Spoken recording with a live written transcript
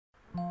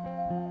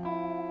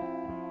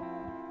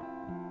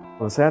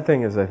Well, the sad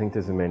thing is I think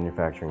there's a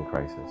manufacturing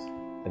crisis.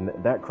 And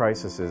that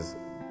crisis is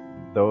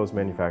those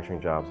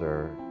manufacturing jobs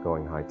are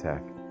going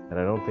high-tech. And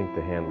I don't think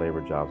the hand labor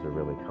jobs are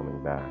really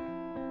coming back.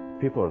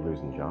 People are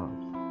losing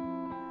jobs.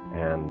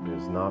 And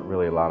there's not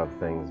really a lot of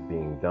things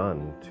being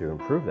done to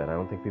improve that. I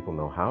don't think people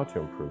know how to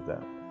improve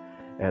that.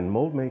 And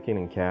mold making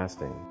and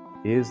casting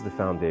is the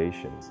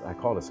foundations. I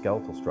call it a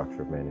skeletal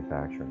structure of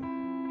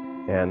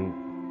manufacturing.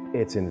 And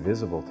it's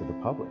invisible to the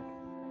public.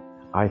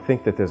 I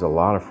think that there's a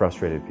lot of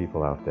frustrated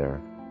people out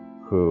there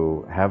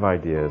who have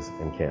ideas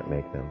and can't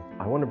make them.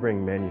 I want to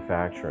bring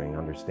manufacturing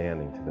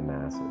understanding to the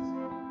masses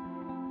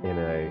in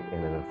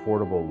an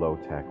affordable,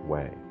 low-tech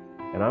way.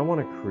 And I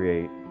want to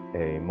create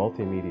a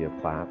multimedia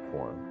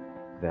platform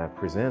that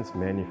presents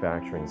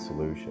manufacturing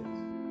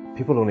solutions.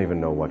 People don't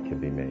even know what can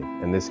be made,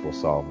 and this will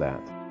solve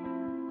that.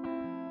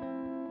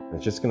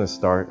 It's just going to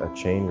start a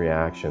chain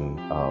reaction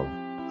of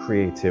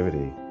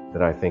creativity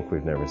that I think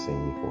we've never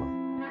seen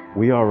before.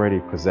 We already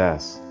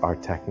possess our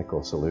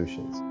technical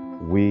solutions.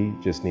 We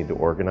just need to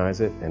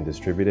organize it and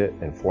distribute it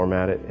and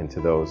format it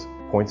into those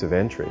points of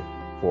entry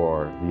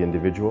for the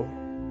individual,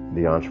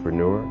 the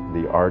entrepreneur,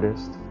 the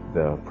artist,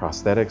 the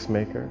prosthetics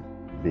maker,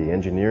 the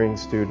engineering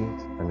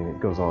student. I mean, it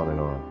goes on and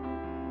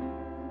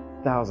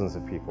on. Thousands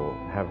of people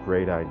have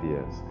great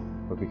ideas,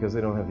 but because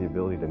they don't have the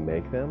ability to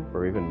make them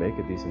or even make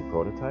a decent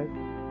prototype,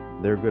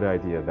 their good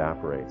idea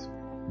evaporates.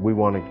 We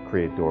want to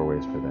create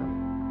doorways for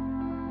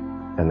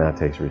them, and that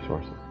takes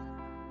resources.